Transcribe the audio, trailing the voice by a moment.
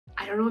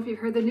don't know if you've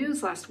heard the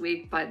news last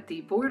week, but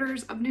the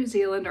borders of New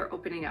Zealand are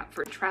opening up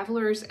for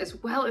travelers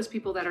as well as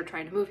people that are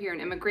trying to move here,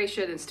 and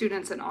immigration and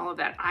students and all of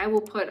that. I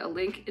will put a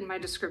link in my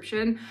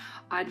description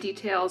on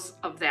details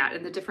of that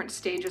and the different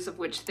stages of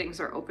which things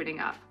are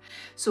opening up.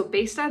 So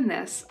based on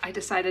this, I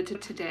decided to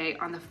today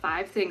on the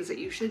 5 things that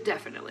you should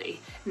definitely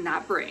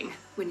not bring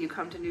when you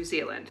come to New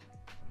Zealand.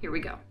 Here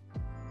we go.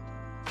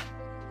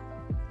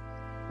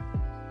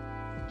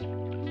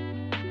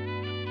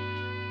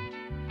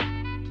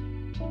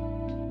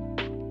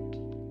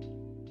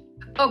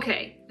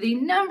 Okay, the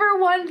number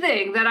one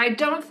thing that I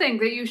don't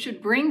think that you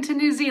should bring to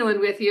New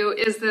Zealand with you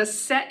is the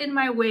set in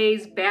my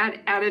ways bad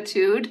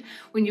attitude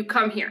when you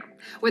come here.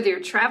 Whether you're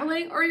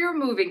traveling or you're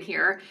moving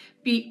here,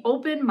 be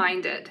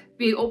open-minded.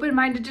 Be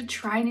open-minded to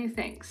try new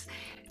things.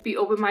 Be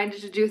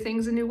open-minded to do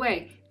things a new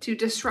way, to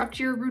disrupt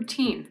your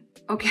routine.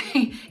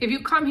 Okay, if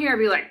you come here and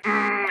be like,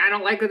 I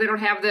don't like that they don't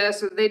have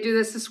this, or they do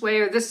this way,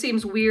 or this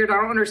seems weird,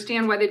 I don't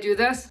understand why they do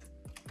this.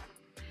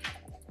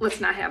 Let's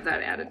not have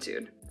that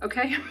attitude.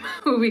 Okay,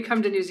 when we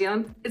come to New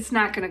Zealand, it's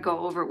not gonna go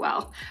over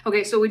well.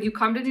 Okay, so when you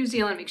come to New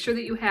Zealand, make sure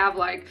that you have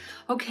like,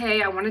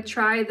 okay, I wanna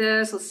try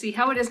this, let's see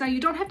how it is. Now,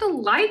 you don't have to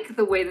like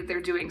the way that they're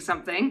doing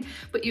something,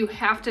 but you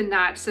have to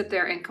not sit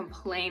there and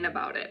complain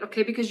about it,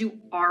 okay? Because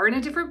you are in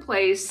a different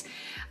place,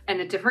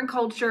 and a different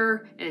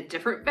culture, and a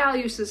different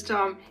value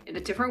system, and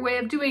a different way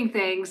of doing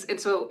things, and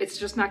so it's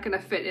just not gonna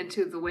fit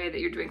into the way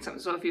that you're doing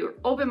something. So if you're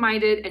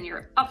open-minded and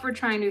you're up for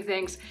trying new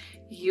things,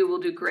 you will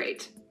do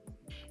great.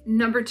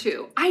 Number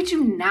 2, I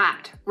do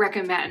not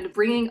recommend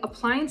bringing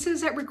appliances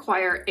that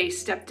require a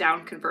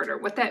step-down converter.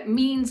 What that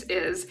means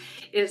is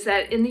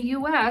that in the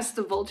US,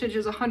 the voltage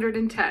is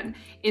 110.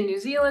 In New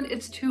Zealand,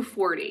 it's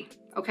 240.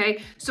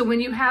 Okay, so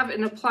when you have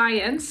an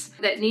appliance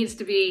that needs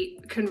to be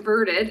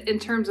converted in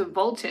terms of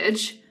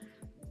voltage,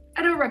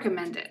 I don't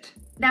recommend it.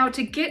 Now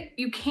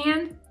you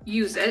can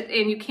use it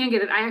and you can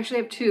get it. I actually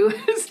have 2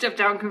 step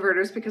down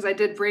converters because I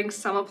did bring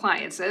some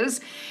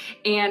appliances,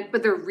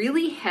 but they're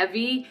really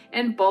heavy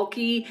and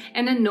bulky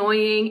and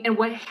annoying. And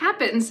what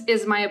happens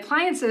is my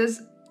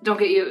appliances don't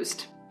get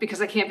used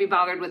because I can't be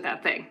bothered with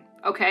that thing.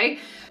 Okay,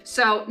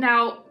 so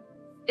now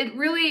it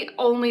really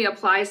only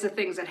applies to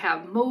things that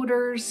have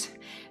motors,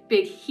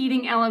 big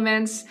heating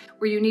elements,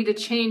 where you need to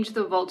change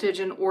the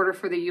voltage in order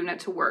for the unit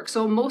to work.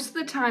 So most of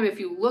the time, if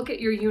you look at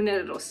your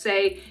unit, it'll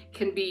say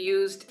can be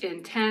used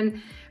in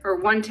 10 or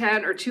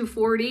 110 or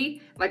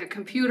 240, like a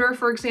computer,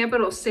 for example,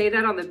 it'll say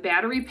that on the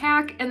battery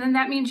pack, and then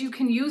that means you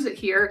can use it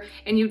here,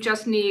 and you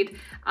just need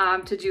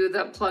to do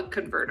the plug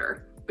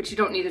converter, but you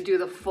don't need to do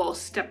the full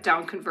step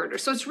down converter.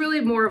 So it's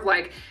really more of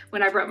like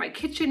when I brought my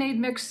KitchenAid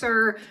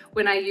mixer,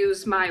 when I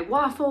use my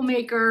waffle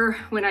maker,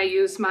 when I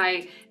use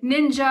my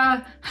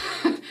Ninja.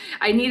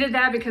 I needed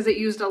that because it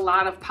used a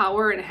lot of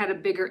power and it had a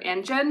bigger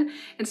engine.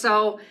 And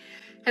so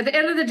at the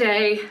end of the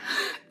day,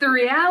 the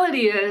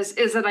reality is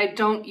that I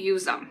don't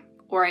use them,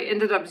 or I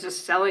ended up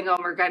just selling them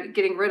or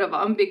getting rid of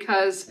them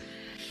because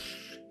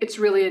it's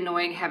really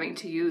annoying having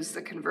to use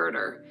the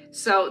converter.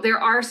 So there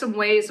are some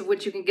ways of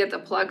which you can get the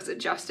plugs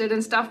adjusted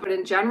and stuff, but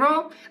in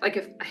general, like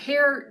if a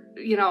hair,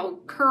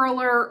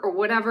 curler or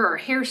whatever, or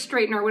hair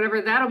straightener or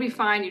whatever, that'll be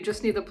fine. You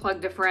just need the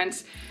plug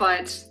difference.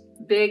 But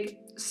big,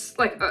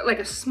 like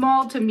a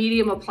small to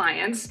medium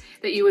appliance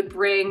that you would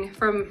bring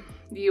from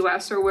the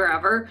US or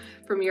wherever,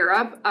 from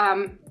Europe,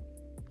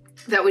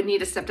 that would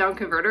need a step down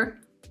converter,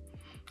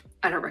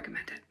 I don't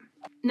recommend it.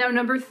 Now,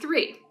 number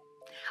 3.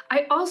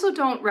 I also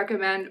don't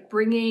recommend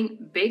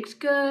bringing baked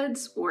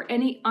goods or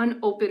any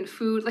unopened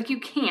food. Like,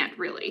 you can't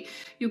really.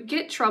 You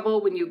get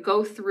trouble when you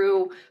go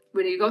through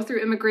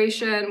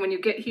immigration, when you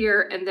get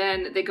here, and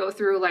then they go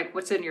through like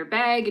what's in your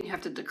bag and you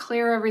have to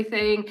declare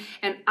everything.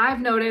 And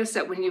I've noticed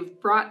that when you've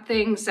brought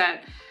things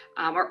that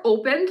are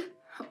opened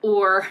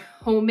or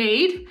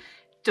homemade,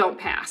 don't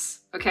pass,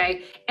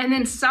 okay? And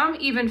then some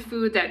even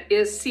food that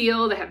is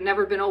sealed, that have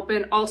never been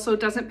opened, also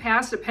doesn't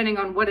pass depending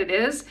on what it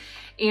is.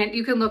 And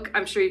you can look,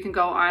 I'm sure you can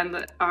go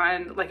on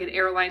like an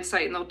airline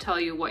site and they'll tell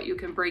you what you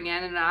can bring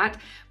in and not.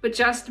 But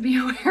just be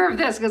aware of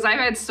this, because I've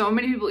had so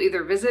many people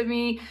either visit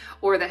me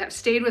or that have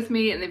stayed with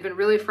me and they've been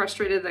really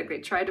frustrated. Like, they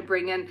tried to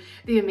bring in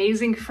the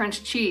amazing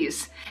French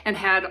cheese and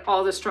had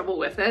all this trouble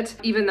with it,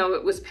 even though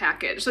it was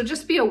packaged. So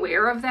just be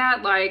aware of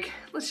that. Like,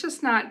 let's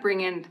just not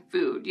bring in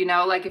food,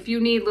 like if you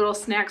need little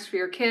snacks for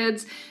your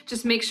kids,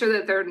 just make sure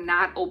that they're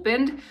not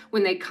opened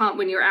when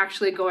you're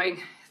actually going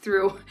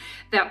through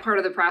that part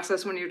of the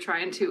process when you're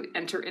trying to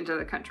enter into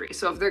the country.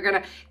 So if they're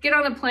gonna get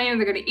on the plane,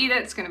 they're gonna eat it,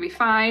 it's gonna be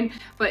fine.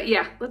 But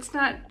yeah, let's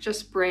not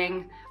just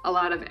bring a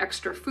lot of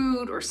extra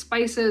food or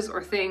spices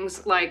or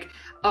things like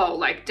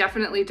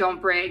definitely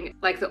don't bring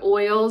like the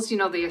oils,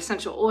 the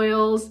essential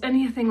oils,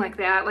 anything like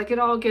that. Like, it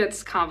all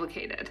gets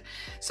complicated.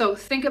 So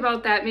think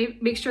about that.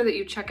 Make sure that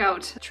you check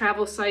out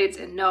travel sites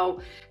and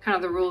know kind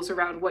of the rules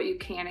around what you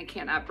can and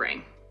cannot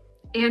bring.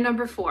 And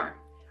number 4,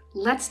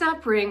 let's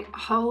not bring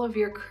all of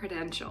your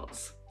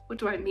credentials. What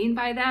do I mean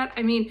by that?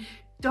 I mean,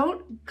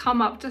 don't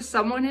come up to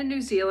someone in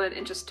New Zealand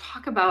and just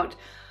talk about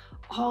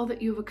all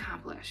that you've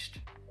accomplished,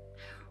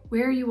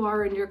 where you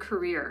are in your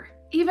career,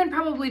 even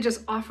probably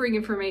just offering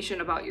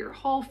information about your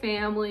whole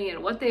family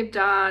and what they've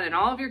done and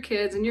all of your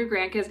kids and your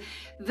grandkids,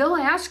 they'll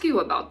ask you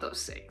about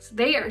those things.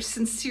 They are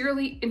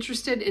sincerely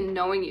interested in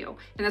knowing you.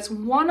 And that's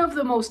one of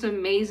the most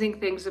amazing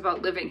things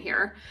about living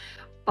here.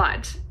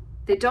 But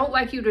they don't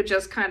like you to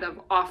just kind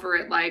of offer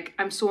it like,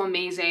 I'm so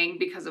amazing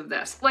because of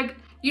this. Like,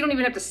 you don't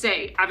even have to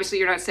say, obviously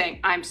you're not saying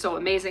I'm so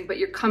amazing, but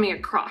you're coming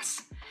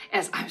across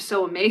as I'm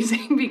so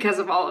amazing because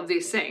of all of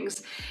these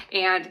things.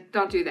 And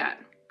don't do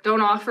that.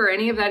 Don't offer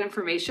any of that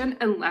information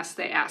unless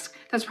they ask.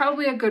 That's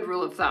probably a good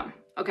rule of thumb,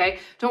 okay?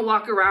 Don't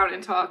walk around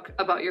and talk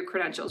about your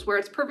credentials. Where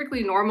it's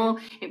perfectly normal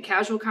in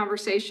casual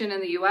conversation in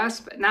the US,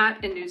 but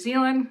not in New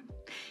Zealand,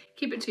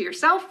 keep it to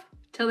yourself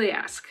till they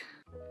ask.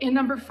 And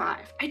number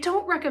 5, I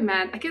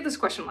get this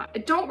question a lot. I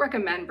don't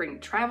recommend bringing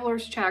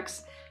traveler's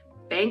checks,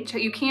 bank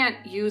check. You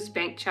can't use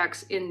bank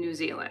checks in New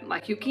Zealand.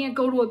 Like, you can't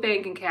go to a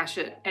bank and cash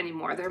it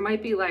anymore. There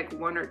might be like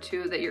 1 or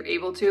 2 that you're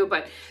able to,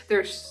 but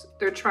they're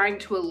trying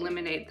to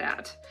eliminate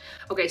that.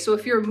 Okay, so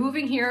if you're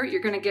moving here,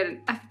 you're gonna get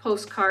an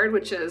EFTPOS card,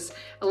 which is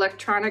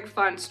electronic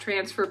funds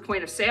transfer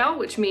point of sale,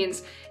 which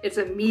means it's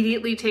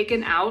immediately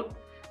taken out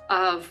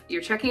of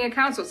your checking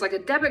account. So it's like a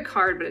debit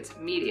card, but it's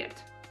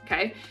immediate.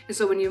 Okay, and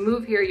so when you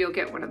move here, you'll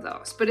get one of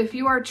those. But if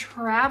you are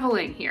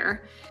traveling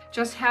here,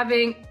 just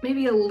having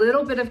maybe a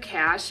little bit of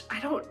cash,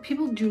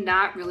 people do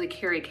not really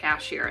carry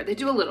cash here. They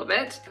do a little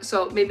bit,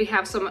 so maybe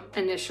have some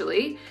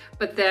initially,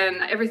 but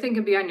then everything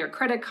can be on your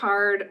credit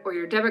card or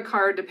your debit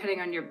card, depending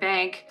on your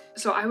bank.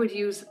 So I would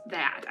use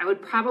that. I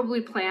would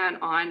probably plan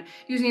on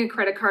using a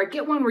credit card.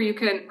 Get one where you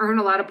can earn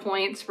a lot of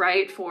points,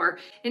 right, for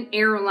an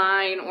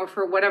airline or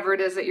for whatever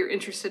it is that you're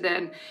interested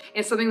in,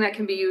 and something that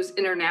can be used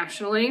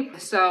internationally.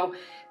 So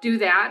do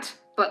that,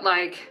 but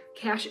like,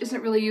 cash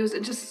isn't really used,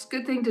 and just a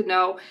good thing to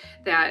know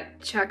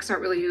that checks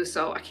aren't really used.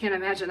 So I can't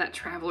imagine that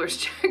traveler's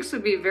checks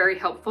would be very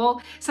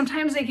helpful.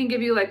 Sometimes they can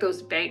give you like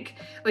those bank,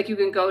 like you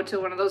can go to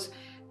one of those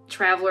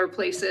traveler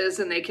places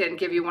and they can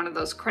give you one of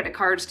those credit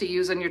cards to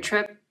use on your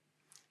trip.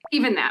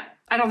 Even that,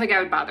 I don't think I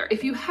would bother.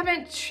 If you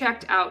haven't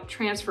checked out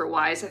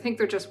TransferWise, I think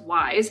they're just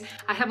Wise.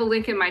 I have a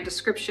link in my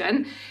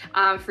description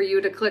for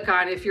you to click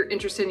on if you're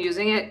interested in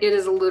using it. It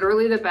is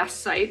literally the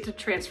best site to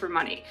transfer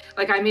money.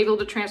 Like, I'm able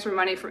to transfer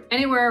money from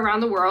anywhere around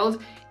the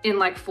world in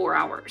like 4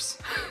 hours.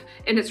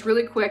 And it's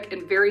really quick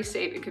and very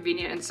safe and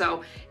convenient. And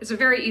so it's a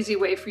very easy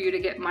way for you to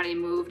get money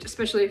moved,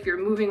 especially if you're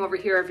moving over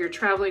here, if you're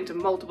traveling to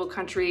multiple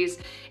countries,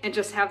 and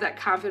just have that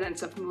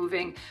confidence of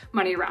moving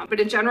money around. But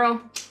in general,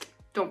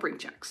 don't bring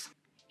checks.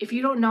 If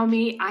you don't know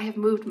me, I have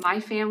moved my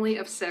family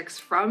of 6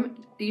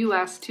 from the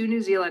US to New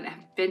Zealand and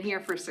have been here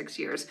for 6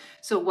 years.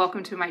 So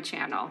welcome to my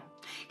channel.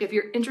 If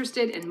you're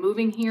interested in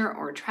moving here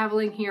or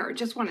traveling here or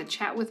just want to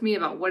chat with me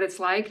about what it's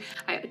like,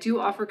 I do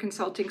offer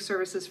consulting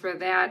services for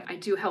that. I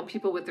do help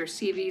people with their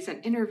CVs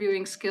and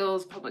interviewing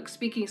skills, public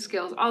speaking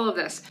skills, all of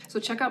this. So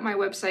check out my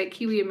website,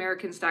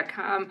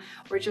 kiwiamericans.com,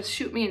 or just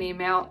shoot me an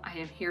email. I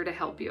am here to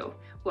help you.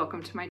 Welcome to my